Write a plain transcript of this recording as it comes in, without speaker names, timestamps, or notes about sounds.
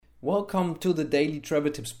Welcome to the Daily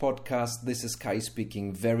Travel Tips podcast. This is Kai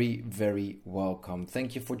speaking. Very, very welcome.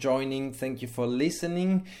 Thank you for joining. Thank you for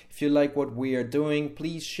listening. If you like what we are doing,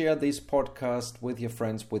 please share this podcast with your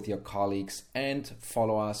friends, with your colleagues, and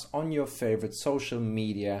follow us on your favorite social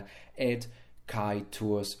media at Kai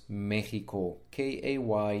Tours Mexico.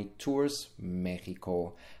 K-A-Y Tours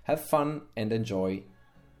Mexico. Have fun and enjoy.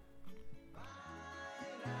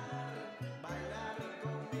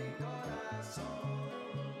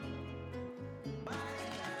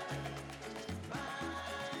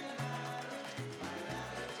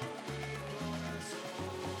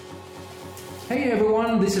 Hey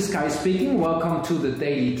everyone, this is Kai speaking. Welcome to the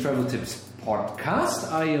Daily Travel Tips podcast.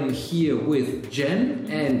 I am here with Jen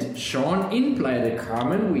and Sean in Playa del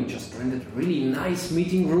Carmen. We just rented a really nice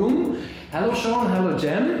meeting room. Hello Sean, hello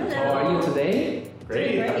Jen. Hello. How are you today?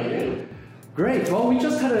 Great. How are you? Great. Well, we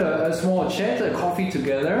just had a small chat, a coffee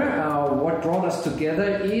together. What brought us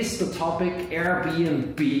together is the topic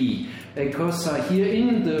Airbnb. Because here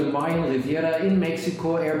in the Mayan Riviera in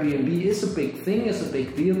Mexico, Airbnb is a big thing, is a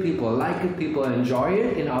big deal. People like it, people enjoy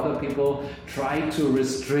it, and other people try to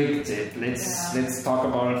restrict it. Let's talk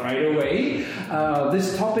about it right away.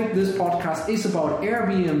 This podcast is about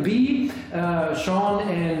Airbnb. Sean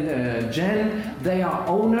and Jen, they are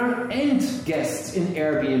owner and guests in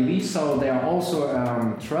Airbnb, so they are also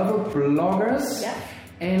travel bloggers. Yeah.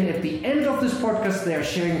 And at the end of this podcast, they are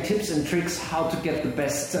sharing tips and tricks how to get the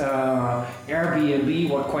best Airbnb,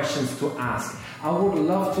 what questions to ask. I would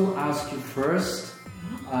love to ask you first,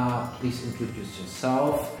 please introduce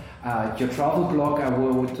yourself, your travel blog. I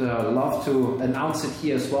would love to announce it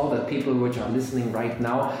here as well, that people which are listening right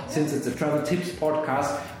now, since it's a travel tips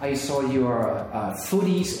podcast, I saw your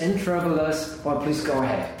foodies and travelers. Well, please go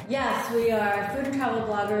ahead. Yes, we are food and travel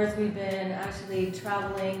bloggers. We've been actually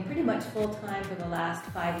traveling pretty much full-time for the last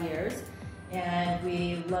 5 years. And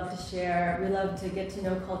we love to share, we love to get to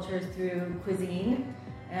know cultures through cuisine.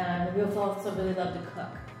 And we also really love to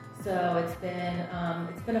cook. So it's been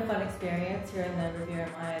a fun experience here in the Riviera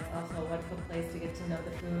Maya. It's also a wonderful place to get to know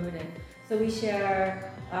the food, and so we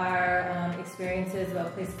share our experiences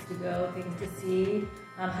about places to go, things to see,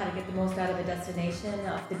 how to get the most out of a destination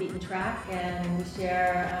off the beaten track, and we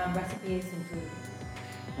share recipes and food.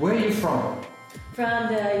 Where are you from? From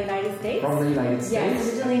the United States. From the United States?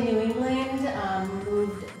 Yes, originally New England,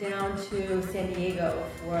 moved down to San Diego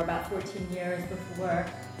for about 14 years before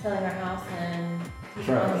selling our house and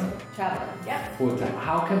traveling. Yeah. Full time.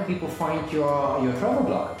 How can people find your travel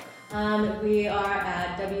blog? We are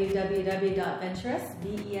at www.venturous,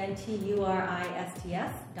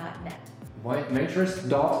 venturous.net.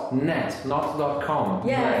 Venturous.net, not .com.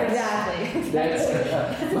 Yeah, right? exactly. That's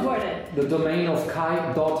important. The domain of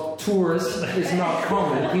kai.tours is not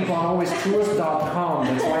common. People are always tours.com.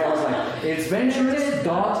 That's why I was like, it's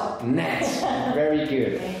venturous.net. Very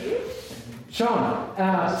good. Thank you. Sean,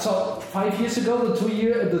 so 5 years ago, the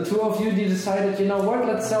two of you decided, you know what,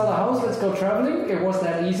 let's sell the house, let's go traveling. It was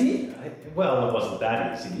that easy? Well, it wasn't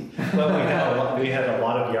that easy. But we had a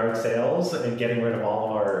lot of yard sales and getting rid of all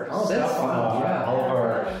of our stuff, that's fun. all of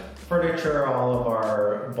our furniture, all of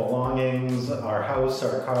our belongings, our house,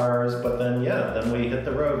 our cars. But then we hit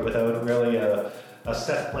the road without really a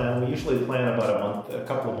set plan. We usually plan about a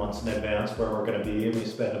couple of months in advance where we're going to be, and we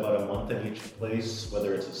spend about a month in each place,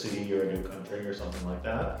 whether it's a city or a new country or something like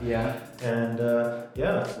that. Yeah. And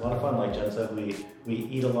it's a lot of fun. Like Jen said, we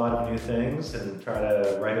eat a lot of new things and try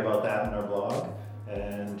to write about that in our blog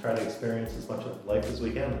and try to experience as much of life as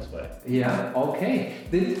we can this way. Yeah, okay.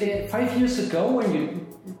 5 years ago,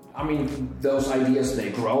 those ideas,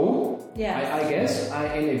 they grow, I guess.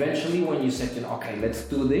 And eventually when you said, okay, let's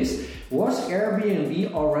do this, was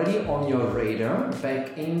Airbnb already on your radar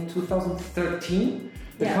back in 2013?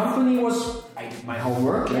 The company was, my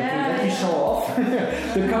homework, let me show off.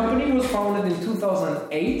 The company was founded in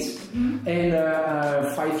 2008, and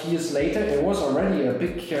 5 years later it was already a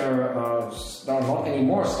big, not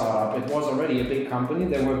anymore startup, it was already a big company.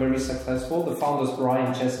 They were very successful. The founders,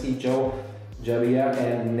 Brian Chesky, Joe Javier,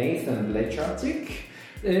 and Nathan Lecharczyk.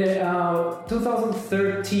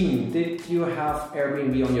 2013, did you have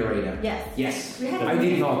Airbnb on your radar? Yes. I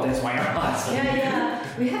did not, that's why I asked. Yeah.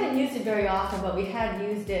 We hadn't used it very often, but we had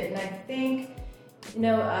used it, and I think,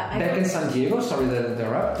 back in San Diego, sorry to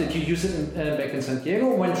interrupt, did you use it back in San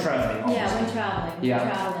Diego when traveling? Yeah, when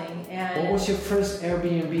traveling. And what was your first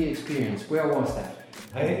Airbnb experience? Where was that?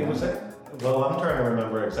 I'm trying to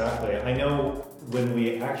remember exactly. I know when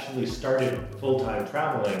we actually started full-time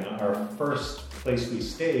traveling, our first place we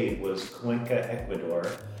stayed was Cuenca, Ecuador,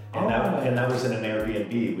 and that was in an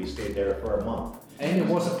Airbnb. We stayed there for a month. And it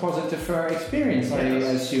was a positive experience, I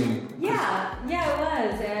assume. Yeah, it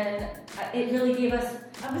was. And it really gave us,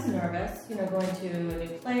 I was nervous, going to a new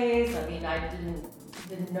place. I mean, I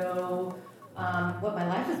didn't know what my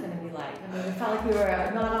life was going to be like. I mean, it felt like we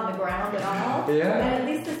were not on the ground at all. Yeah. And at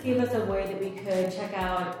least this gave us a way that we could check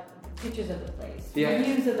out pictures of the place,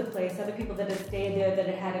 reviews of the place, other people that had stayed there that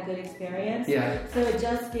had had a good experience. Yeah. So it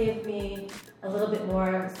just gave me a little bit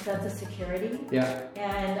more sense of security. Yeah.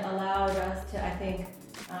 And allowed us to, I think,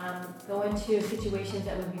 go into situations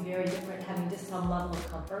that would be very different, having just some level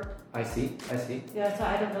of comfort. I see. Yeah, so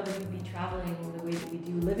I don't know that we'd be traveling the way that we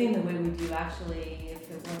do, living the way we do actually, if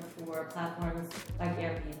it weren't for platforms like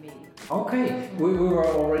Airbnb. Okay, we were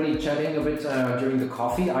already chatting a bit during the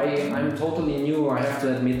coffee. I'm totally new, I have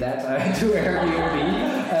to admit that, to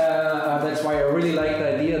Airbnb. That's why I really like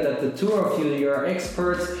the idea that the two of you, you're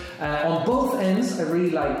experts on both ends. I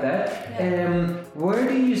really like that. Yeah. Where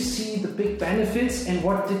do you see the big benefits and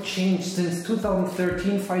what did change since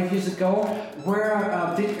 2013, 5 years ago?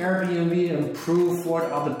 Where did Airbnb improve?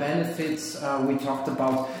 What are the benefits we talked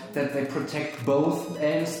about, that they protect both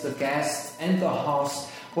ends, the guests and the host?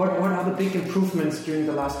 What are the big improvements during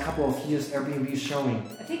the last couple of years Airbnb is showing?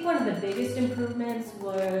 I think one of the biggest improvements is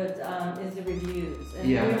the reviews.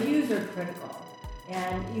 And the reviews are critical.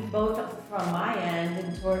 And you both, from my end,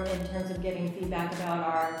 in terms of getting feedback about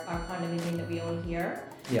our condominium that we own here,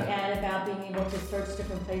 and about being able to search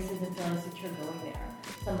different places and feeling secure going there.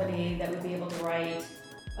 Somebody that would be able to write,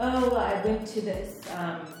 I went to this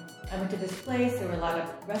place, there were a lot of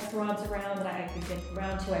restaurants around that I could get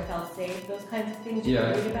around to, I felt safe, those kinds of things you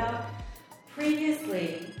read about.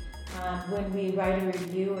 Previously, when we write a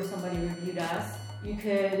review or somebody reviewed us,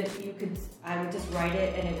 I would just write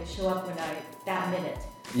it and it would show up that minute.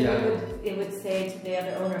 So it would say to the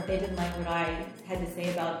other owner, if they didn't like what I had to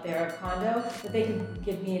say about their condo, that they could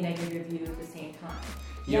give me a negative review at the same time.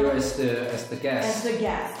 You as the guest? As the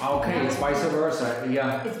guest. Okay, it's vice versa,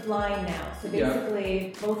 It's blind now. So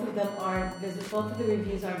basically, both of them aren't visible, both of the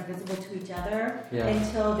reviews aren't visible to each other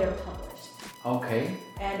until they're published. Okay.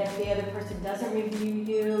 And if the other person doesn't review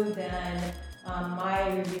you, then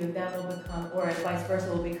my review of them will become, or vice versa,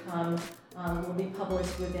 will be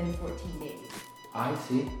published within 14 days. I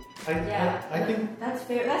see. I think that's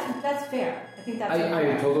fair. That's fair. I think that's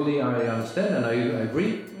fair. I totally understand and I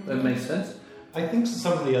agree. Mm-hmm. That makes sense. I think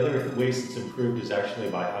some of the other ways it's improved is actually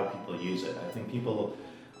by how people use it. I think people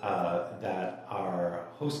that are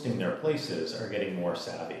hosting their places are getting more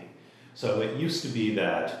savvy. So it used to be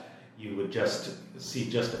that you would just see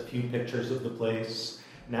just a few pictures of the place.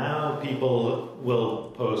 Now people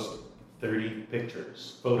will post 30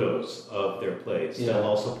 pictures, photos of their place. Yeah. They'll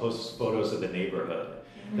also post photos of the neighborhood.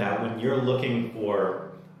 Mm-hmm. That when you're looking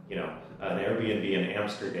for, an Airbnb in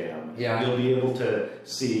Amsterdam, you'll be able to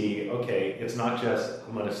see, okay, it's not just,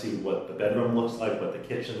 I'm going to see what the bedroom looks like, what the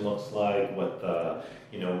kitchen looks like, what the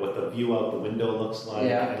view out the window looks like,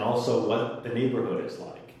 and also what the neighborhood is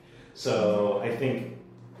like. So I think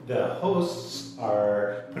the hosts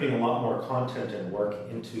are putting a lot more content and work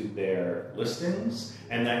into their listings,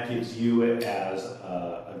 and that gives you, as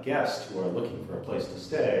a guest who are looking for a place to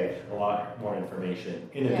stay, a lot more information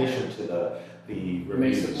in addition to the reviews.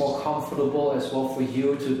 Makes it more comfortable as well for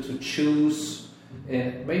you to choose,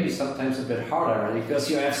 and maybe sometimes a bit harder because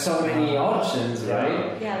you have so many options,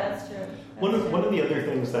 right? Yeah, that's true. One of the other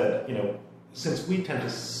things that, since we tend to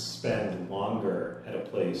spend longer at a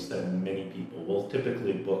place than many people, we'll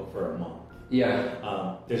typically book for a month.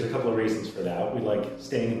 Yeah. There's a couple of reasons for that. We like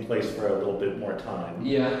staying in place for a little bit more time.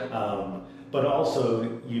 Yeah. But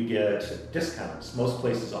also you get discounts. Most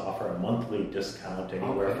places offer a monthly discount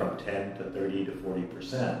anywhere from 10 to 30 to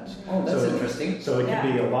 40%. Oh, that's interesting. So it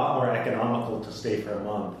can be a lot more economical to stay for a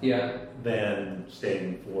month than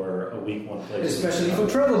staying for a week one place. Especially for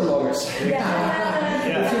travel bloggers.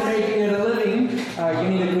 If you're making it a living, you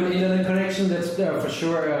need a good internet connection. That's for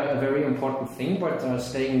sure a very important thing. But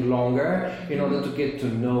staying longer in order to get to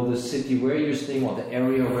know the city where you're staying or the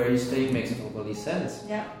area where you're staying makes totally sense.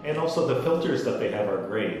 Yeah. And also the filters that they have are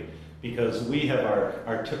great, because we have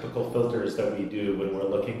our typical filters that we do when we're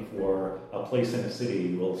looking for a place in a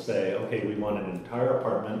city. We'll say, okay, we want an entire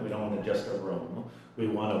apartment. We don't want just a room. We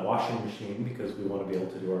want a washing machine because we want to be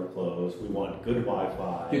able to do our clothes. We want good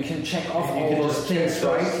Wi-Fi. You can check off all those things,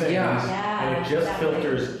 right? Yeah. And it just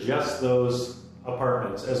filters just those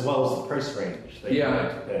apartments as well as the price range that you like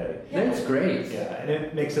to pay. That's great. Yeah, and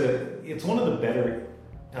it makes it's one of the better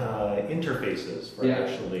interfaces for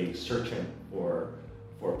actually searching for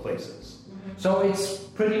places. Mm-hmm. So it's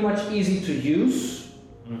pretty much easy to use.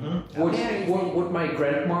 Mm-hmm. Would my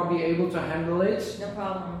grandma be able to handle it? No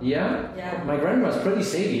problem. Yeah? My grandma's pretty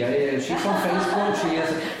savvy. She's on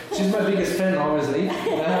Facebook. She's my biggest fan, obviously.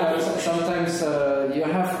 Sometimes you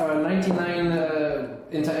have 99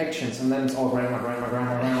 interactions, and then it's all grandma.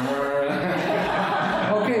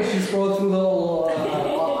 Okay, she scrolled through the whole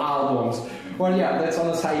albums. Well, yeah, that's on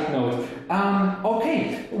a side note.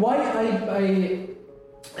 Okay, why I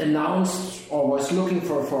announced or was looking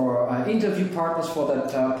for interview partners for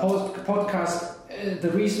that podcast.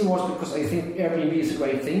 The reason was because I think Airbnb is a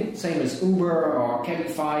great thing, same as Uber or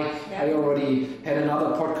Cabify. Yeah. I already had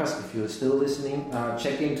another podcast. If you're still listening,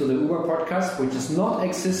 check into the Uber podcast, which is not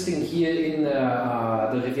existing here in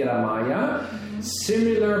the Riviera Maya. Mm-hmm.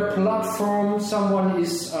 Similar platform. Someone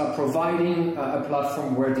is providing a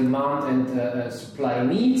platform where demand and supply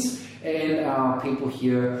meets. And people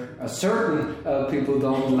here, certain people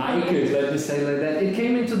don't like it, let me say like that. It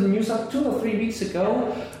came into the news 2 or 3 weeks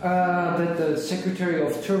ago that the Secretary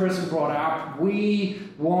of Tourism brought up, we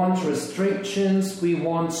want restrictions, we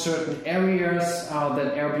want certain areas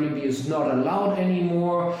that Airbnb is not allowed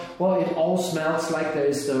anymore. Well, it all smells like there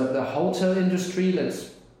is the hotel industry, let's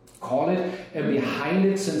call it, and behind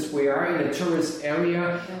it, since we are in a tourist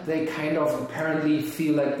area, they kind of apparently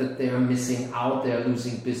feel like that they're missing out, they're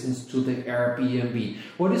losing business to the Airbnb.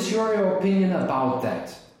 What is your opinion about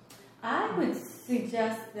that? I would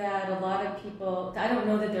suggest that a lot of people, I don't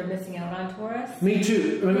know that they're missing out on tourists. Me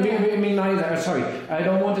too. Me neither. Sorry. I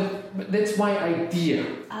don't want it, that's my idea.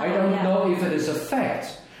 I don't know if it is a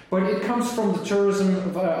fact. But it comes from the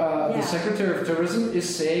tourism, the Secretary of Tourism is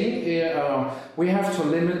saying we have to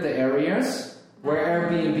limit the areas where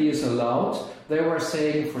Airbnb is allowed. They were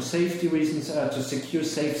saying for safety reasons to secure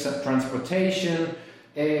safe transportation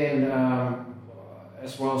and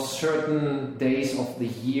as well certain days of the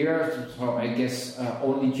year. So I guess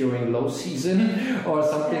only during low season or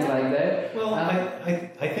something like that. Well,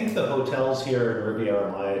 I think the hotels here in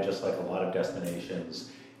Riviera Maya, just like a lot of destinations,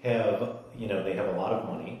 they have a lot of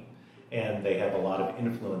money and they have a lot of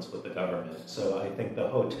influence with the government. So I think the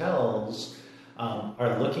hotels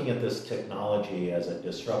are looking at this technology as a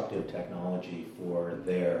disruptive technology for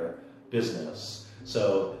their business.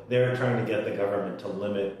 So they're trying to get the government to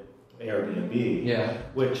limit Airbnb,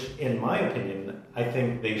 which in my opinion, I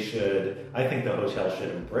think the hotel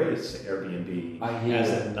should embrace Airbnb as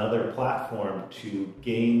another platform to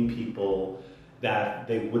gain people that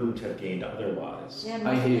they wouldn't have gained otherwise. Yeah,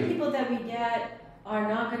 most of the people that we get are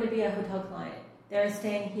not going to be a hotel client. They're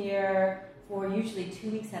staying here for usually 2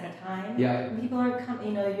 weeks at a time. Yeah. People are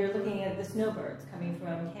coming, you're looking at the snowbirds coming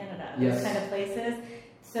from Canada, those kind of places.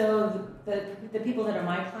 So the people that are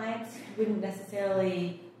my clients wouldn't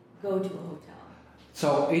necessarily go to a hotel.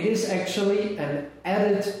 So it is actually an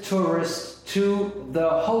added tourist to the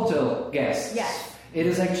hotel guests. Yes. It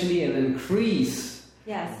is actually an increase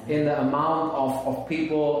in the amount of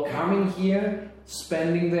people coming here,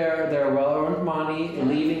 spending their well-earned money,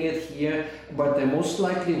 leaving it here, but they most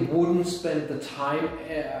likely wouldn't spend the time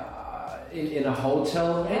in a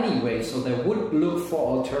hotel anyway, so they would look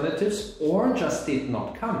for alternatives or just did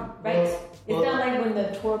not come. Right. It's not like when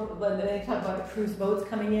they talk about the cruise boats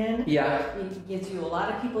coming in. Yeah. It gives you a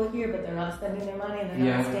lot of people here, but they're not spending their money, and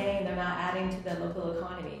they're not staying, they're not adding to the local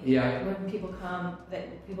economy. Yeah. When people come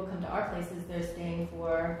to our places, they're staying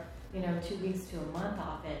for 2 weeks to a month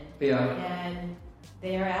often. Yeah. And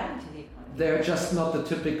they are adding to the economy. They're just not the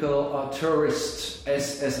typical tourist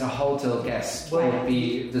as a hotel guest would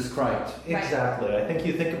be described. Exactly. I think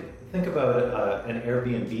you think about an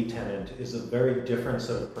Airbnb tenant is a very different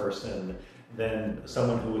sort of person than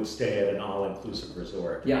someone who would stay at an all-inclusive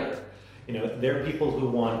resort. Yeah. They're people who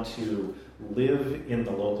want to live in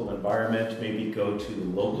the local environment, maybe go to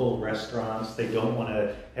local restaurants. They don't want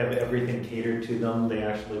to have everything catered to them. They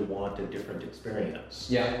actually want a different experience.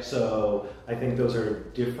 Yeah. So I think those are a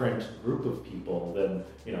different group of people than,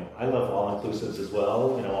 I love all-inclusives as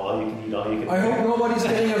well. All you can eat, all you can I hope nobody's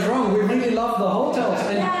getting us wrong. We really love the hotels.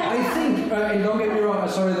 And I think, and don't get me wrong,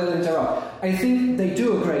 sorry to interrupt, I think they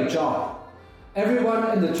do a great job. Everyone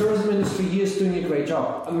in the tourism industry here is doing a great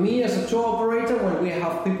job. Me as a tour operator, when we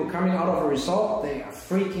have people coming out of a resort, they are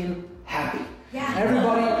freaking happy. Yeah.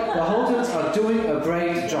 Everybody, the hotels are doing a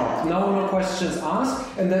great job. No questions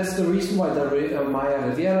asked, and that's the reason why the Maya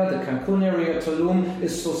Riviera, the Cancun area, Tulum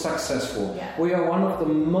is so successful. Yeah. We are one of the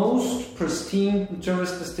most pristine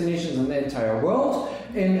tourist destinations in the entire world,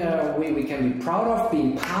 and we can be proud of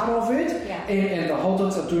being part of it, and the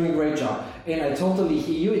hotels are doing a great job. And I totally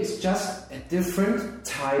hear you, it's just a different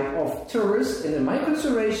type of tourist, and in my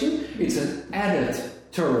consideration, it's an added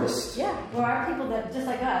tourist. Yeah, or our people that, just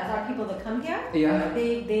like us, our people that come here,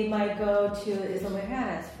 they might go to Isla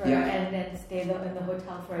Mujeres and then stay in the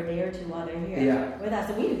hotel for a day or two while they're here with us,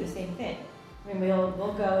 and we do the same thing. I mean,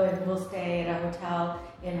 we'll go and we'll stay at a hotel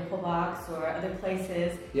in Hobart or other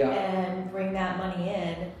places and bring that money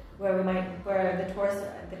in where the tourists,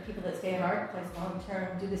 the people that stay in our place long term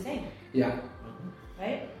do the same. Yeah.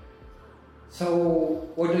 Right? So,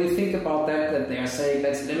 what do you think about that they are saying,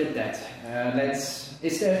 let's limit that?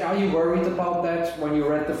 Are you worried about that when you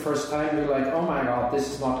read the first time? You're like, oh my god, this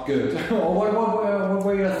is not good. Or what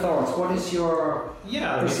were your thoughts? What is your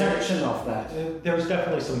perception of that? There's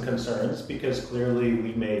definitely some concerns because clearly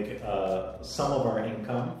we make some of our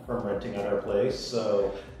income from renting out our place.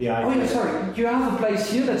 So the idea. Sorry, you have a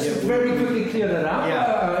place here. Let's very quickly clear that up.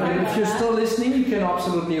 Yeah. If you're still listening, you can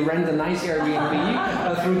absolutely rent a nice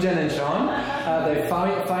Airbnb through Jen and Sean. They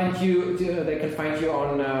find you. They can find you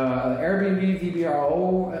on Airbnb, VBRO,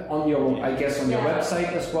 on your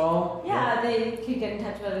website as well. Yeah, they can get in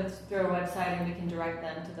touch with us through our website, and we can direct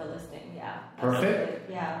them to the listing. Yeah. Perfect.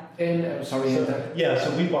 Yeah. And so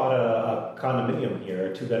we bought a condominium here,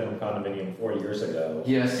 a 2-bedroom condominium 4 years ago.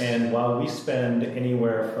 Yes. And while we spend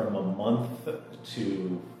anywhere from a month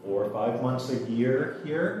to 4 or 5 months a year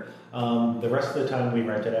here, the rest of the time we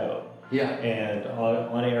rent it out. Yeah. And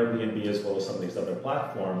on Airbnb as well as some of these other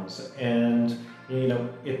platforms. And it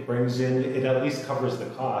at least covers the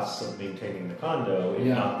costs of maintaining the condo and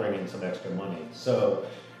not bringing some extra money. So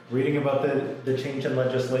reading about the change in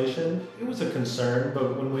legislation, it was a concern,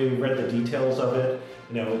 but when we read the details of it,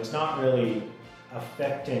 it's not really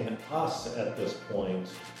affecting us at this point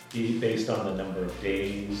based on the number of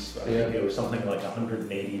days. I think it was something like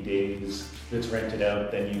 180 days that's rented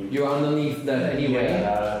out, then you're underneath that anyway.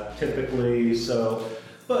 Yeah, typically. So,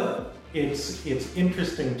 but it's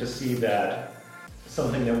interesting to see that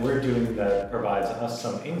something that we're doing that provides us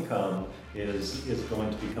some income is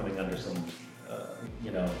going to be coming under some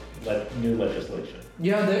new legislation.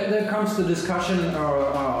 Yeah, there comes the discussion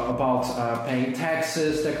about paying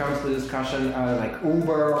taxes. There comes the discussion like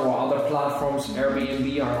Uber or other platforms,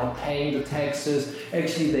 Airbnb are not paying the taxes.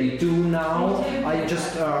 Actually, they do now. I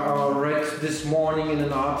just read this morning in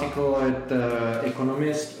an article at The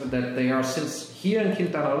Economist that they are here in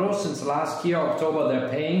Quintana Roo since last year, October, they're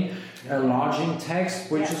paying a lodging tax,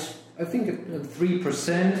 which is I think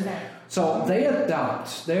 3%. So they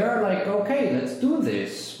adapt. They are like, okay, let's do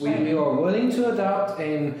this. We are willing to adapt.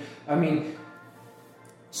 And I mean,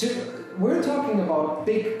 so we're talking about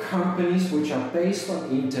big companies which are based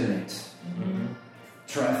on internet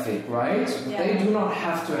traffic, right? Yeah. They do not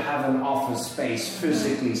have to have an office space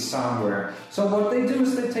physically somewhere. So what they do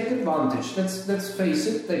is they take advantage. Let's face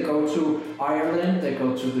it, they go to Ireland, they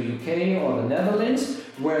go to the UK or the Netherlands,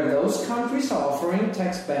 where those countries are offering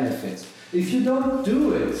tax benefits. If you don't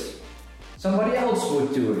do it, somebody else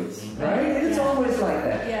would do it, right? It's always like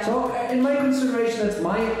that. Yeah. So in my consideration, that's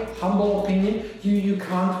my humble opinion, you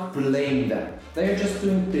can't blame them. They're just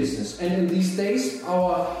doing business. And in these days,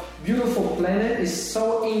 our beautiful planet is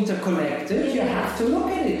so interconnected, you have to look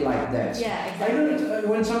at it like that. Yeah, exactly.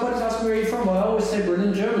 When somebody asks me where you're from, I always say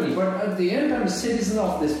Berlin, Germany. But at the end, I'm a citizen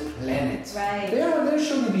of this planet. Right. There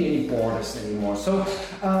shouldn't be any borders anymore. So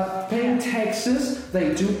paying taxes,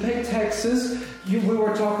 they do pay taxes. We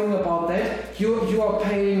were talking about that. You are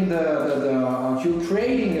paying you're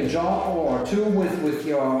creating a job or two with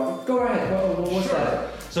your. Go ahead. What's that?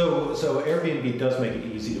 So Airbnb does make it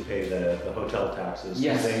easy to pay the hotel taxes.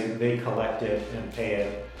 Yes. They collect it and pay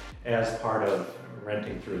it as part of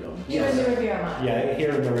renting through them. Here in the Riviera Maya. Yeah,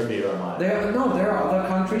 here in the Riviera Maya. There are other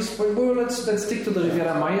countries. But let's stick to the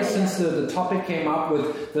Riviera Maya since the topic came up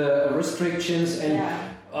with the restrictions and.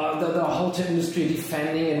 The hotel industry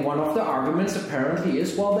defending, and one of the arguments apparently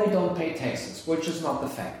is, well, they don't pay taxes, which is not the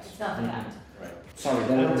fact. It's not the fact. Right. Sorry,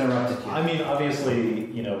 that interrupted you. I mean, obviously,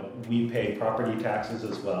 we pay property taxes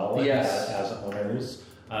as well as owners.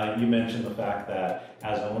 You mentioned the fact that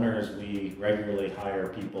as owners, we regularly hire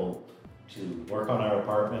people to work on our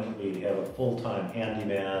apartment. We have a full-time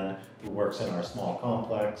handyman who works in our small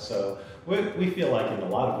complex. So we feel like in a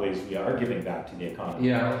lot of ways we are giving back to the economy.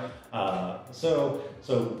 Yeah. So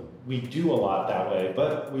we do a lot that way,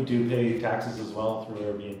 but we do pay taxes as well through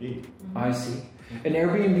Airbnb. I see. And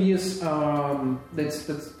Airbnb is,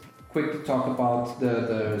 let's quickly talk about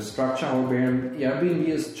the structure. Airbnb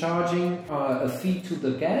is charging a fee to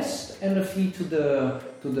the guest and a fee to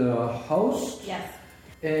the host. Yes.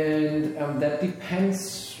 And that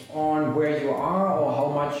depends on where you are or how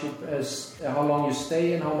long you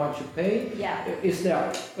stay and how much you pay. Yeah. Is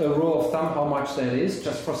there a rule of thumb how much that is,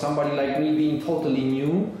 just for somebody like me being totally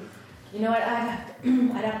new? You know what?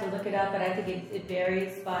 I'd have to look it up, but I think it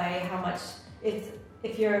varies by how much it's.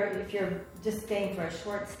 If you're just staying for a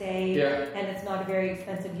short stay and it's not a very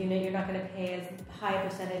expensive unit, you're not going to pay as high a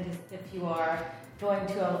percentage as if you are going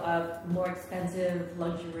to a more expensive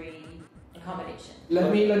luxury accommodation.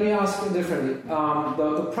 Let me ask you differently.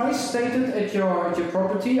 The price stated at your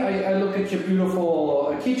property, I look at your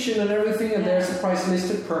beautiful kitchen and everything, and there's a price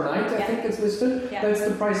listed per night. I think it's listed. Yeah. That's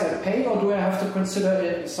the price I paid, or do I have to consider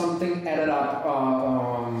it something added up?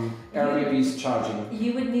 Airbnb's charging.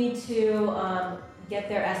 You would need to get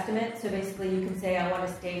their estimate. So basically, you can say, I want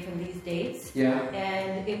to stay from these dates,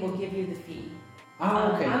 and it will give you the fee.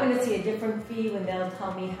 Okay. I'm going to see a different fee when they'll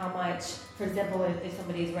tell me how much. For example, if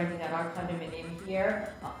somebody's renting out our condominium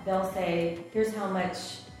here, they'll say, here's how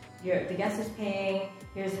much the guest is paying,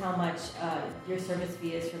 here's how much your service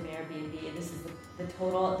fee is from Airbnb, and this is the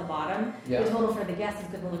total at the bottom. Yeah. The total for the guest is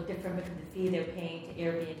going to look different because the fee they're paying to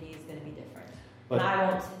Airbnb is going to be different. But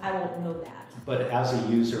I won't know that. But as a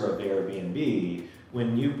user of Airbnb,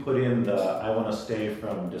 when you put in I want to stay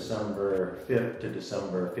from December 5th to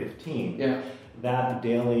December 15th, that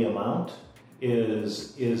daily amount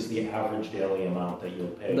is the average daily amount that you'll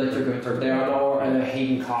pay. That you're going to. There are no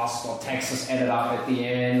hidden costs or taxes added up at the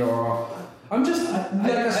end, or I'm just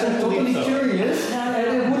totally curious,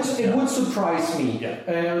 and it would surprise me.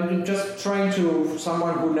 Yeah. Just trying to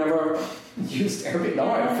someone who never used Airbnb.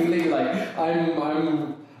 Now I'm feeling like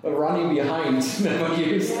I'm running behind. Never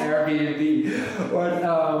used Airbnb. But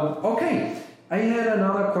okay. I had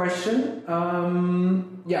another question.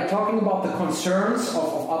 Talking about the concerns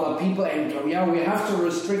of other people, and we have to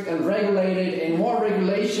restrict and regulate it, and more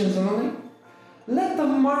regulations and all. Let the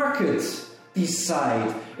market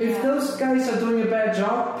decide. If those guys are doing a bad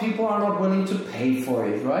job, people are not willing to pay for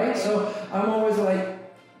it, right? So I'm always like,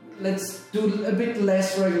 let's do a bit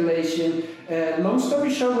less regulation. Long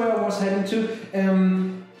story short, where I was heading to.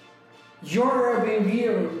 Your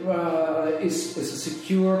Airbnb is a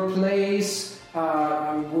secure place.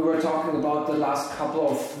 We were talking about the last couple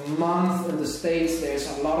of months in the States. There's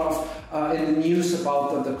a lot of in the news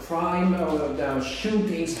about the crime, the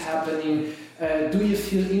shootings happening. Do you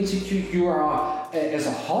feel insecure? You are as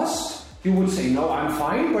a host, you would say no, I'm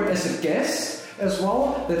fine. But as a guest as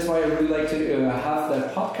well, that's why I really like to have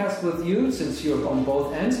that podcast with you, since you're on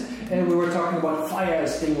both ends. And we were talking about fire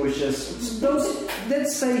extinguishers. Those,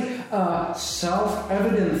 let's say,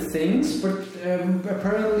 self-evident things, but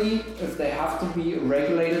apparently, if they have to be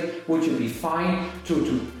regulated, would you be fine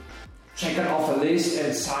to check it off a list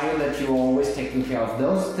and sign that you're always taking care of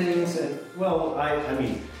those things? And well, I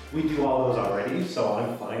mean, we do all those already, so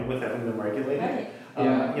I'm fine with having them regulated. Right.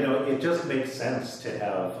 It just makes sense to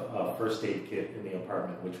have a first aid kit in the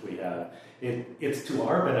apartment, which we have. It's to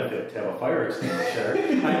our benefit to have a fire extinguisher.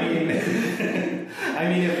 I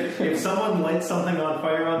mean, if someone lights something on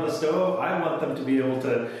fire on the stove, I want them to be able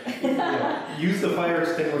to use the fire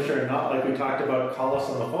extinguisher, and not like we talked about, call us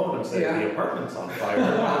on the phone and say the apartment's on fire.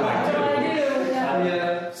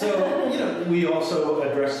 So we also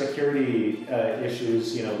address security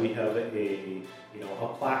issues. We have a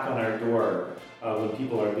plaque on our door when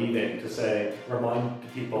people are leaving to say, remind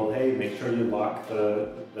people, hey, make sure you lock the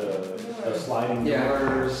sliding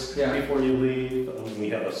doors before you leave. We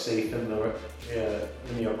have a safe in the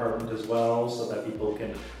apartment as well, so that people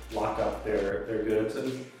can lock up their goods.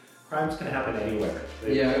 And crimes can happen anywhere.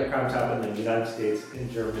 Crimes happen in the United States, in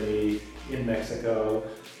Germany, in Mexico.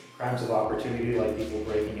 Crimes of opportunity, like people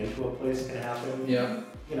breaking into a place, can happen.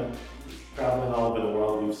 Traveling all over the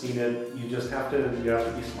world, we've seen it. You have to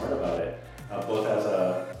be smart about it, both as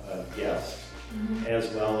a guest as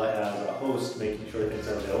well as a host, making sure things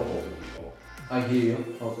are available to people. I hear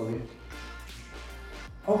you totally.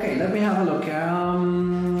 Okay, let me have a look.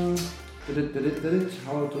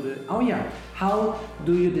 How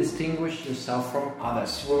do you distinguish yourself from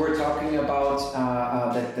others? We were talking about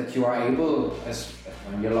that you are able,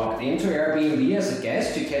 when you're logged into Airbnb as a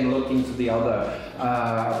guest, you can look into the other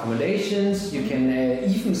accommodations. You can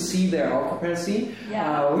even see their occupancy,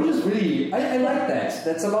 which is really, I like that.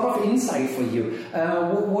 That's a lot of insight for you.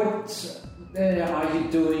 What are you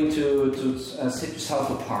doing to set yourself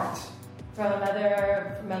apart? From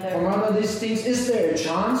other these things, is there a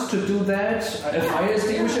chance to do that? A fire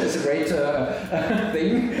extinguisher is a great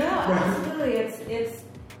thing. Yeah, absolutely. It's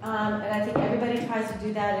and I think everybody tries to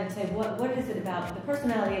do that and say, what is it about the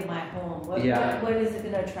personality of my home? What is it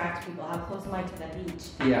going to attract people? How close am I to the beach?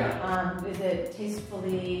 Is it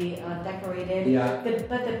tastefully decorated?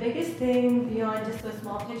 But the biggest thing beyond just those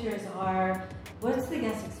small pictures are, what's the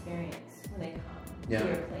guest experience when they come to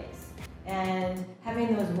your place? And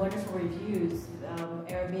having those wonderful reviews,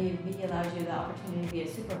 Airbnb allows you the opportunity to be a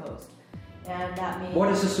superhost. And that means... What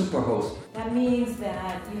is a superhost? That means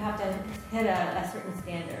that you have to hit a certain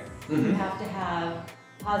standard. You have to have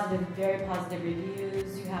very positive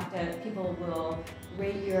reviews. People will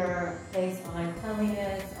rate your place on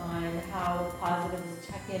cleanliness, on how positive was the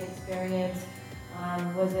check-in experience.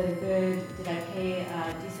 Did I pay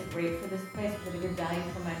a decent rate for this place? Was it a good value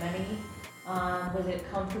for my money? Was it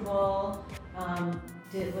comfortable?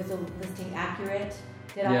 Was the listing accurate?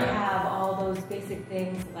 Did I have all those basic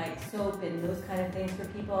things like soap and those kind of things for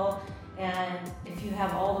people? And if you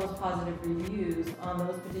have all those positive reviews on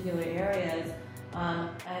those particular areas, I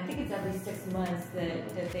think it's every 6 months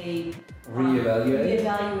that they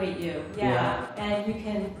reevaluate you. Yeah. And you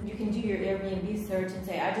can do your Airbnb search and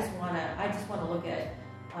say, I just want to look at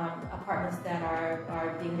apartments that are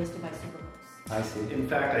being listed by Superhost. I see. In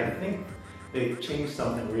fact, I think they've changed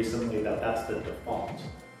something recently that's the default.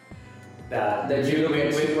 That you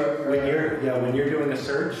when you're doing a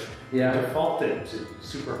search, you default it to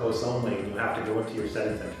Superhost only, and you have to go into your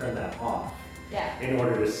settings and turn that off. Yeah. In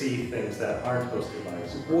order to see things that aren't hosted by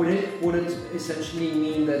Superhost. Would it essentially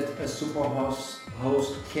mean that a Superhost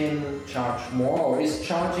host can charge more, or is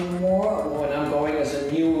charging more when I'm going as a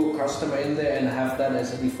new customer in there and have that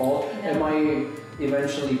as a default? No. Am I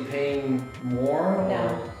eventually paying more?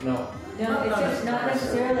 No. No, it's just not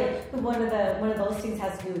necessarily. One of the listings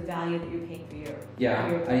has to do with value that you're paying for your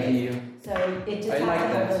place. I hear you. So it just has to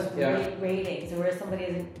have those ratings. Whereas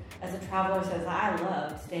somebody as a traveler says, I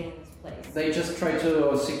love staying in this place. They just try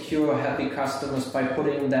to secure happy customers by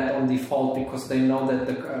putting that on default because they know that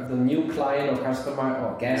the new client or customer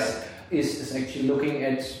or guest is actually looking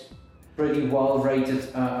at pretty well-rated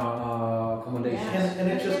accommodations.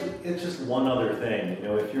 And it's just one other thing.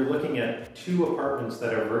 If you're looking at two apartments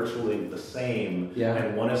that are virtually the same,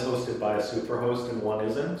 and one is hosted by a Superhost and one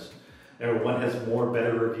isn't, or one has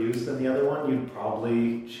better reviews than the other one, you'd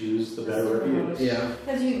probably choose the better reviews. Yeah.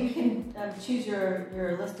 Because you can choose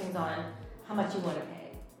your listings on how much you want to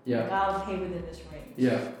pay. Yeah. Like, I'll pay within this range.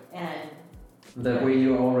 Yeah. And that way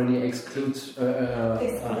you already exclude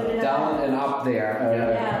down and up there.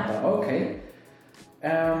 Okay.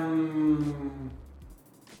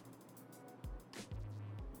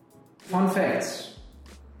 Fun facts.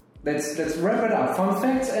 Let's wrap it up. Fun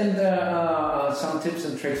facts and some tips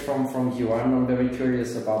and tricks from you. I'm very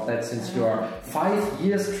curious about that since you are 5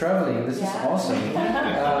 years traveling. This is awesome.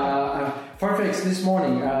 Fun facts this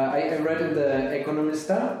morning. I read in the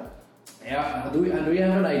Economista. Do you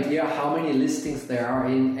have an idea how many listings there are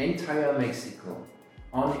in entire Mexico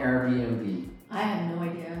on Airbnb? I have no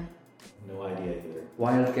idea. No idea either.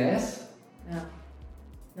 Wild guess?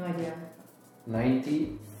 No idea.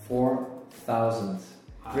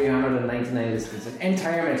 94,399 listings in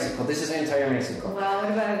entire Mexico. This is entire Mexico. Wow,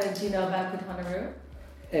 what about do you know about Quintana Roo?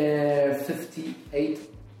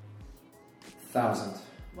 58,000.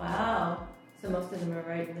 Wow. So most of them are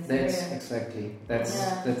right in this area. Exactly.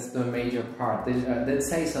 That's the major part. That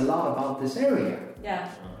says a lot about this area. Yeah.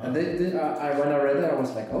 When I read it, I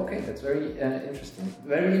was like, okay, that's very interesting.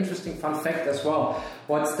 Very interesting fun fact as well.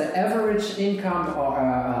 What's the average income or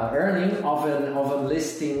earning of a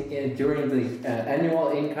listing during the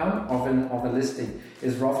annual income of a listing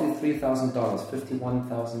is roughly $3,000,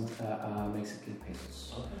 51,000 Mexican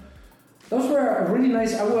pesos. Okay. Those were really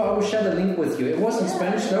nice. I will share the link with you. It was in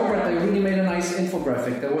Spanish though, but they really made a nice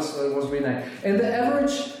infographic. That was really nice. And the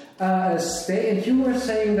average stay, and you were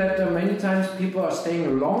saying that many times people are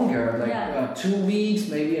staying longer, like 2 weeks,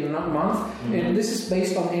 maybe a month. Mm-hmm. And this is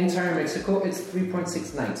based on entire Mexico. It's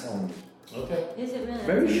 3.6 nights only. Okay. Is it really?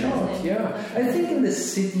 Very short, yeah. I think in the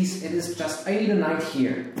cities it is just, I need a night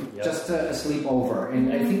here, just a sleepover.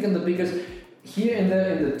 And I think in the biggest, here in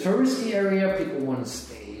the touristy area, people want to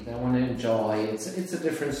stay. They want to enjoy. It's a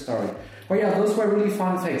different story. But yeah, those were really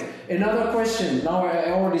fun facts. Another question. Now I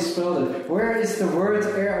already spelled it. Where is the word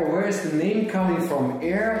air, or where is the name coming from?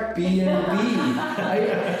 Airbnb.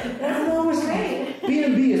 That's always right.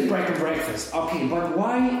 B&B is bread and breakfast. Okay, but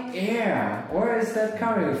why air? Where is that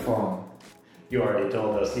coming from? You already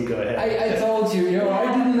told us. You go ahead. I told you. I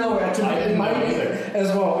didn't know it. I didn't know either. As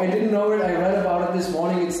well. I didn't know it. I read about it this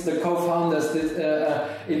morning. It's the co-founders did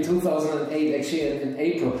in 2008, actually in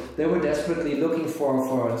April. They were desperately looking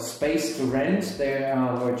for space to rent. They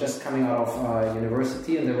were just coming out of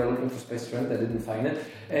university and they were looking for space to rent. They didn't find it.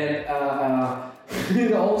 And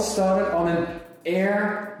it all started on an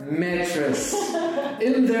air mattress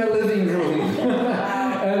in their living room.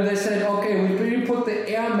 And they said, okay, we put the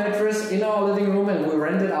air mattress in our living room and we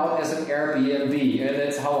rent it out as an Airbnb. And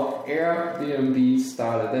that's how Airbnb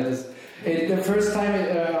started. That is the first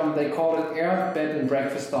time they called it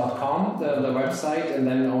airbedandbreakfast.com, the website, and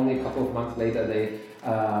then only a couple of months later they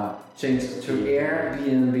changed it to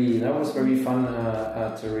Airbnb. That was very fun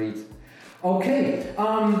to read. Okay.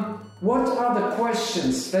 What are the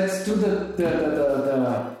questions? Let's do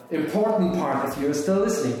the important part if you're still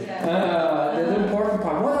listening. The important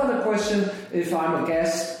part. What are the questions if I'm a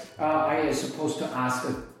guest I am supposed to ask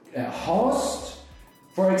a host?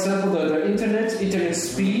 For example, the internet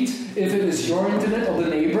speed, if it is your internet or the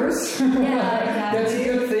neighbors. Yeah, exactly. That's a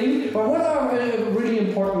good thing. But what are really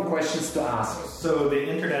important questions to ask? So the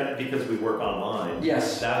internet, because we work online,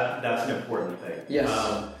 yes, that's an important thing. Yes.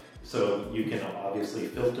 So you can obviously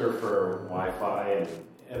filter for Wi-Fi,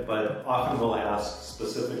 but often we'll ask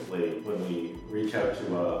specifically when we reach out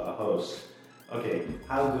to a host, okay,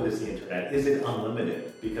 how good is the internet? Is it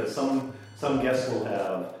unlimited? Because some guests will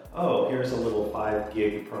have, oh, here's a little 5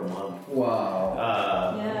 gig per month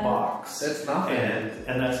box. That's nothing.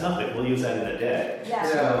 And that's nothing. We'll use that in a day.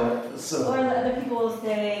 Yeah. So or other people will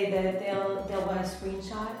say that they'll want a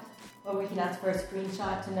screenshot, or we can ask for a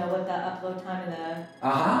screenshot to know what the upload time and the.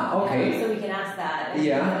 Okay. So we can ask that.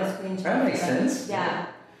 That makes sense. Yeah.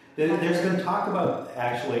 There's been talk about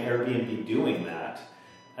actually Airbnb doing that,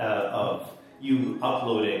 of you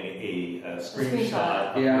uploading a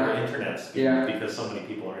screenshot of your internet speed, because so many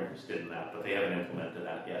people are interested in that, but they haven't implemented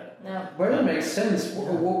that yet. No. Well, it makes sense.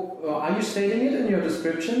 Are you stating it in your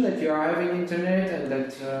description that you are having internet and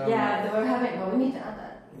that? Yeah, we're having. Well, we need to add that.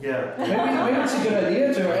 Yeah. Maybe it's a good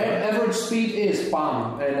idea to average speed is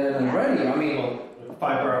bam and ready. I mean.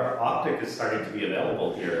 Fiber optic is starting to be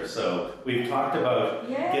available here, so we've talked about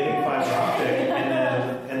getting fiber optic,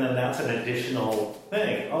 and then that's an additional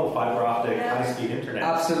thing. Oh, fiber optic, high-speed internet.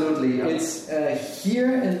 Absolutely, it's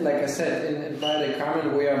here, and like I said, in Playa del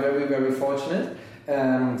Carmen, we are very, very fortunate.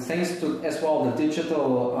 Thanks to as well the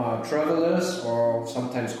digital travelers, or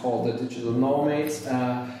sometimes called the digital nomads. We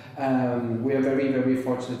are very, very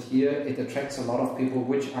fortunate here. It attracts a lot of people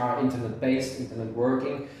which are internet-based, internet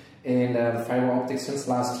working. In the fiber optic since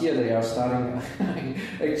last year, they are starting. I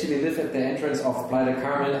actually live at the entrance of Playa del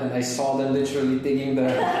Carmen, and I saw them literally digging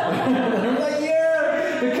the. I'm like,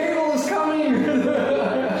 the cable is coming.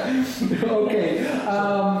 Okay.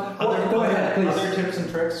 Go ahead, please. Other tips and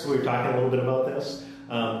tricks. We were talking a little bit about this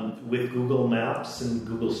with Google Maps and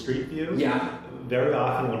Google Street View. Yeah. Very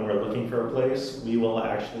often, when we're looking for a place, we will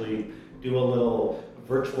actually do a little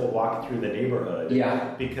virtual walk through the neighborhood.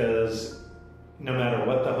 Yeah. Because no matter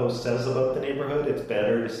what the host says about the neighborhood, it's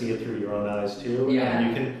better to see it through your own eyes too. Yeah.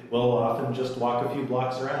 And we'll often just walk a few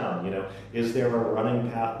blocks around. Is there a running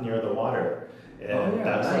path near the water? And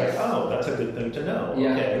that's a good thing to know.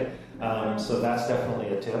 Yeah. Okay. So that's definitely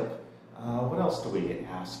a tip. What else do we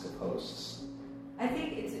ask of hosts? I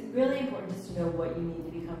think it's really important just to know what you need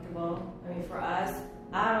to be comfortable. I mean, for us,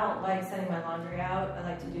 I don't like sending my laundry out. I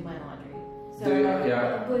like to do my laundry. So,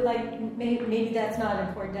 maybe that's not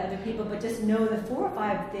important to other people, but just know the 4 or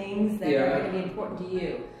 5 things that are going to be important to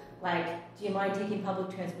you. Like, do you mind taking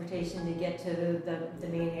public transportation to get to the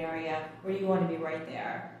main area, or do you want to be right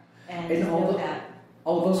there? And know that.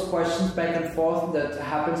 All those questions back and forth that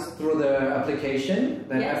happens through the application,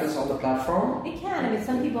 that happens on the platform? It can. I mean,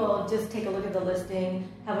 some people just take a look at the listing,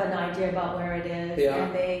 have an idea about where it is,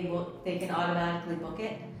 and they can automatically book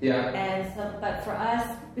it. Yeah. But for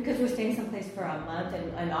us, because we're staying someplace for a month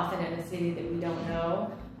and often in a city that we don't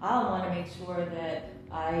know, I'll want to make sure that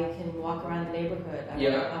I can walk around the neighborhood.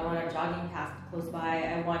 I want a jogging path close by.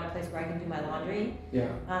 I want a place where I can do my laundry. Yeah.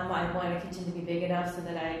 I want a kitchen to be big enough so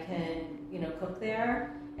that I can, cook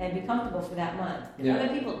there and be comfortable for that month. Other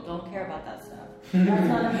people don't care about that stuff. That's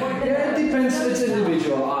not important. It depends. It's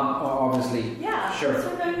individual, obviously. Yeah. Sure.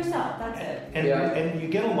 So know yourself. That's it. And you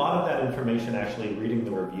get a lot of that information actually reading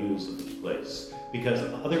the reviews of each place, because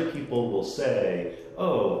other people will say,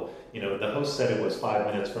 oh, the host said it was 5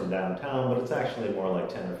 minutes from downtown, but it's actually more like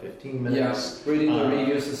 10 or 15 minutes. Yeah, reading the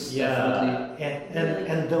reviews is definitely...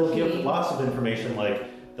 And they'll give lots of information, like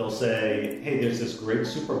they'll say, hey, there's this great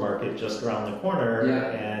supermarket just around the corner,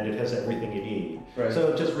 and it has everything you need. Right.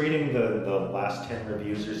 So just reading the last 10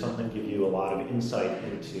 reviews or something give you a lot of insight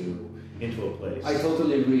into a place. I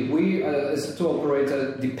totally agree. We, as a tour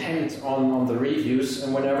operator, depend on the reviews,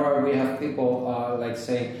 and whenever we have people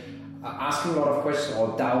asking a lot of questions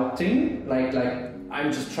or doubting, like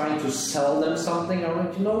I'm just trying to sell them something, I'm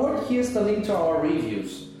like, you know what, here's the link to our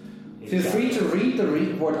reviews. Feel free to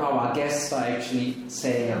read what our guests are actually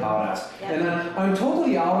saying about us. Yeah. And I'm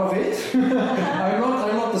totally out of it. I'm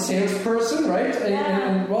not the salesperson, right?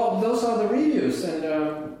 And those are the reviews. And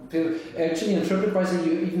actually in TripAdvisor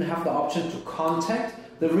you even have the option to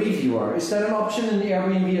contact the reviewer. Is that an option in the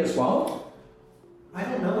Airbnb as well? I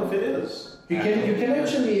don't know if it is. You can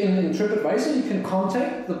actually in TripAdvisor you can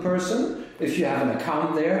contact the person if you have an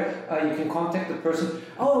account there, you can contact the person.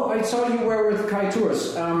 Oh, I saw you were with Kai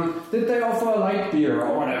Tours. Did they offer a light beer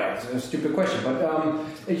or whatever? It's a stupid question, but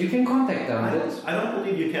you can contact them. I don't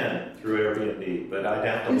believe you can through Airbnb, but I'd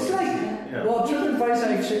have to. It's look. Well, TripAdvisor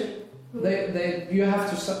actually. You have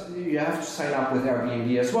to sign up with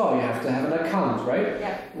Airbnb as well. You have to have an account, right?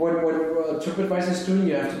 Yeah. What TripAdvisor is doing,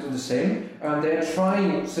 you have to do the same. They're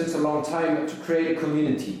trying since a long time to create a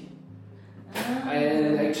community.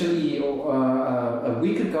 And actually, a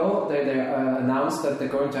week ago, they announced that they're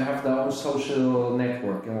going to have their own social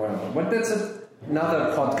network and whatever. But that's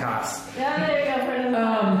another podcast. Yeah, there you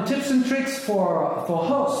go. Tips and tricks for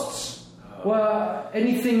hosts. Well,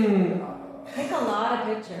 anything. Take a lot of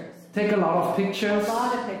pictures. Take a lot of pictures. A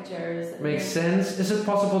lot of pictures. Makes sense. Is it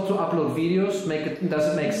possible to upload videos? Does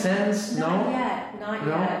it make sense? Not yet. No,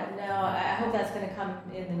 I hope that's going to come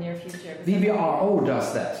in the near future. VBRO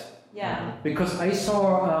does that. Yeah. Because I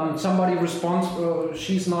saw somebody respond.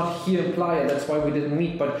 She's not here in Playa, that's why we didn't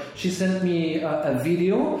meet. But she sent me a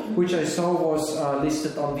video which I saw was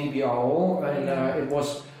listed on VBRO, and it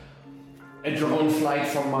was a drone flight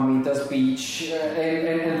from Mamitas Beach,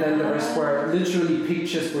 and then the rest were literally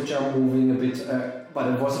pictures which are moving a bit, but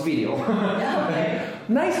it was a video. Okay.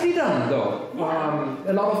 Nicely done, though.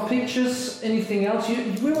 A lot of pictures. Anything else?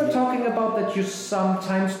 We were talking about that you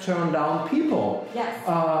sometimes turn down people. Yes.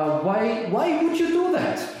 Why would you do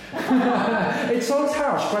that? It sounds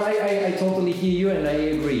harsh, but I totally hear you and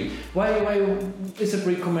I agree. Why is it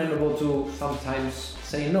recommendable to sometimes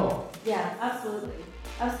say no? Yeah, absolutely.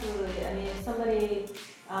 Absolutely. I mean, if somebody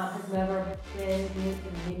has never been,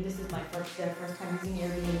 maybe this is their first time using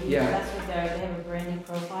Airbnb. Yeah. That's what they have a brand new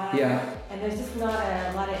profile. Yeah. And there's just not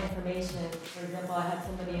a lot of information. For example, I had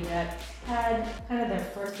somebody that had kind of their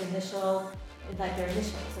first initial, like their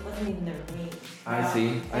initials. It wasn't even their name. I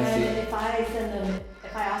see. And if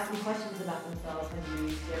I ask them questions about themselves, have you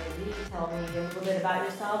used Airbnb? Tell me a little bit about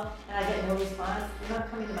yourself, and I get no response, you're not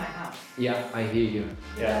coming to my house. Yeah, I hear you.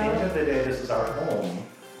 Yeah, at the end of the day, this is our home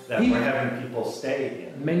that we're having people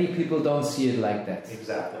stay in. Many people don't see it like that.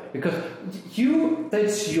 Exactly. Because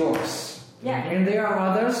that's yours. Yeah. And there are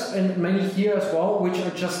others, and many here as well, which are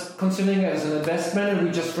just considering it as an investment and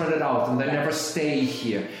we just rent it out and they never stay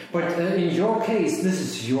here. But in your case, this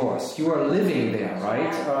is yours. You are living there,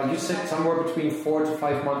 right? You said somewhere between 4 to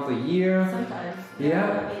 5 months a year. Sometimes.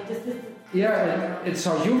 Yeah. And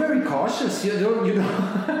so you're very cautious. You don't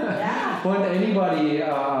want anybody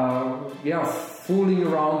fooling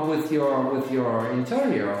around with your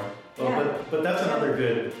interior. Well, but that's another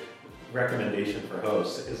good recommendation for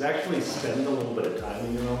hosts is actually spend a little bit of time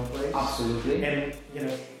in your own place. Absolutely. And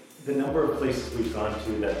the number of places we've gone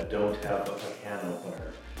to that don't have a can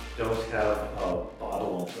opener, don't have a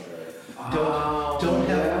bottle opener, don't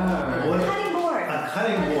have a cutting board. A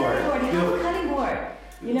cutting board. You have a cutting board.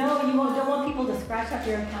 You don't want people to scratch up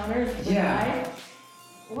your encounters with a knife.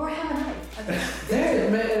 Or have a knife.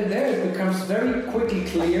 There it becomes very quickly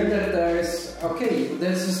clear that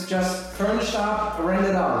this is just furnished up,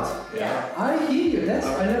 rented out. Yeah. I hear you.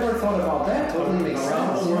 I never thought about that. Totally makes sense.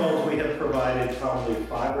 Around the world, we have provided probably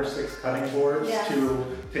 5 or 6 cutting boards to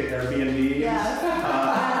Airbnbs. Yes.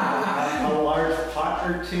 A large pot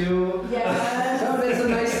or 2. Yes. So there's a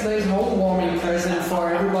nice home warming present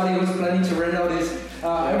for everybody who's planning to rent out his.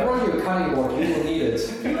 I brought you a cutting board. You will need it.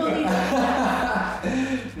 You will need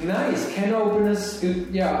it. Nice. Can openers. Good.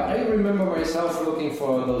 Yeah, I remember myself looking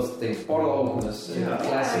for those things. Bottle openers.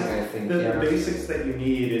 Classic, I think. The basics that you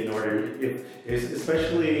need in order,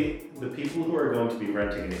 especially the people who are going to be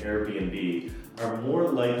renting an Airbnb are more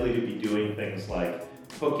likely to be doing things like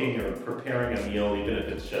cooking or preparing a meal, even if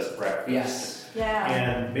it's just breakfast. Yes. Yeah.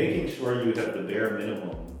 And making sure you have the bare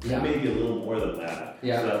minimum, maybe a little more than that, so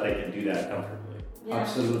that they can do that comfortably. Yeah.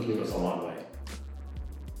 Absolutely. It goes a long way.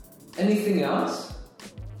 Anything else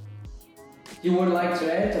you would like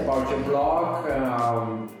to add about your blog?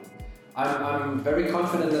 I'm very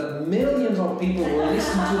confident that millions of people will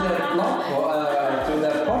listen to that blog, to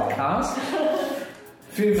that podcast.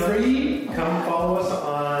 Feel free. Come follow us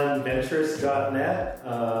on Venturous.net,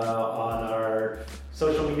 on our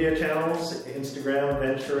social media channels, Instagram,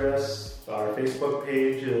 Venturous. Our Facebook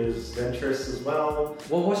page is Venturous as well.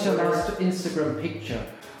 What was your last Instagram picture?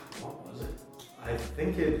 What was it? I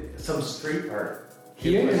think some street art.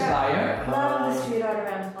 Here in Playa? Love the street art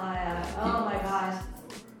around Playa. Oh my gosh.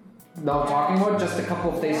 now talking about, just a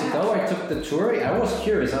couple of days ago, I took the tour. I was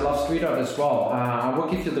curious. I love street art as well. I will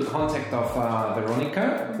give you the contact of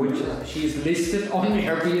Veronica, which she's listed on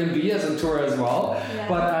Airbnb as a tour as well. Yeah.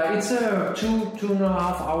 But it's a 2.5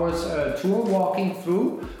 hours tour walking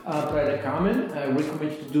through Playa del Carmen. I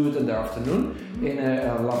recommend you to do it in the afternoon. In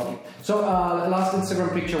a lovely. So last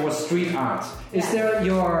Instagram picture was street art. Is there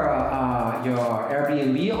your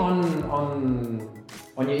Airbnb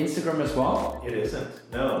on your Instagram as well? It isn't,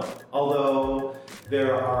 no. Although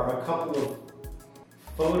there are a couple of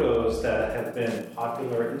photos that have been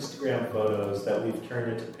popular Instagram photos that we've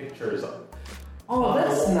turned into pictures of. Oh,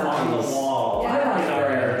 that's nice. On the wall in our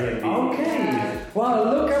Airbnb. Okay. Well,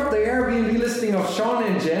 look up the Airbnb listing of Sean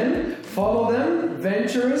and Jen. Follow them,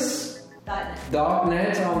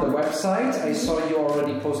 Ventures.net on the website. I saw you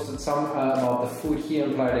already posted some about the food here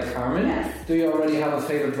in Playa del Carmen. Yes. Do you already have a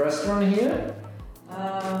favorite restaurant here? We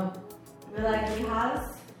like Hijas.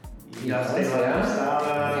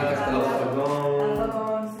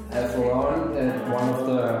 El Fogón, one of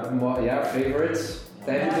the more favorites.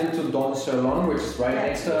 Have you been to Don Cerlon, which is right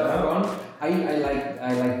next to El Fogón? I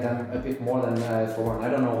like them a bit more than El Fogón. I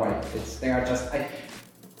don't know why. They are just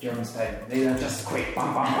German style. They are just quick,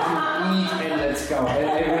 bam, bam, bam, eat and let's go.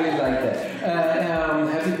 I really like that.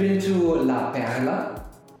 Have you been to La Perla?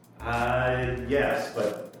 Yes,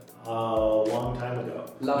 but a long time ago.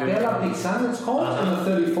 La Perla Pizza, it's called, on the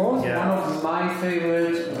 34th. Yeah. One of my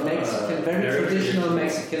favorite Mexican, very traditional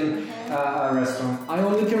Mexican restaurant. I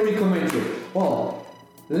only can recommend you. Well,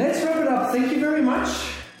 let's wrap it up. Thank you very much.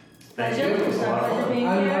 Thank you. It was a lot of fun.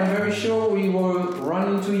 I'm very sure we will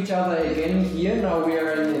run into each other again here. Now we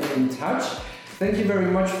are in touch. Thank you very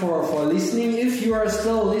much for listening. If you are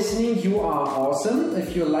still listening, you are awesome.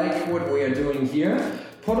 If you like what we are doing here,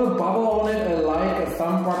 put a bubble on it, a like, a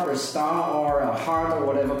thumb up, a star, or a heart, or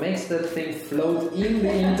whatever makes that thing float in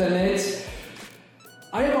the internet.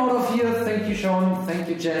 I'm out of here. Thank you, Sean. Thank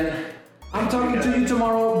you, Jen. I'm talking to you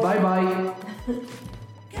tomorrow. Bye-bye.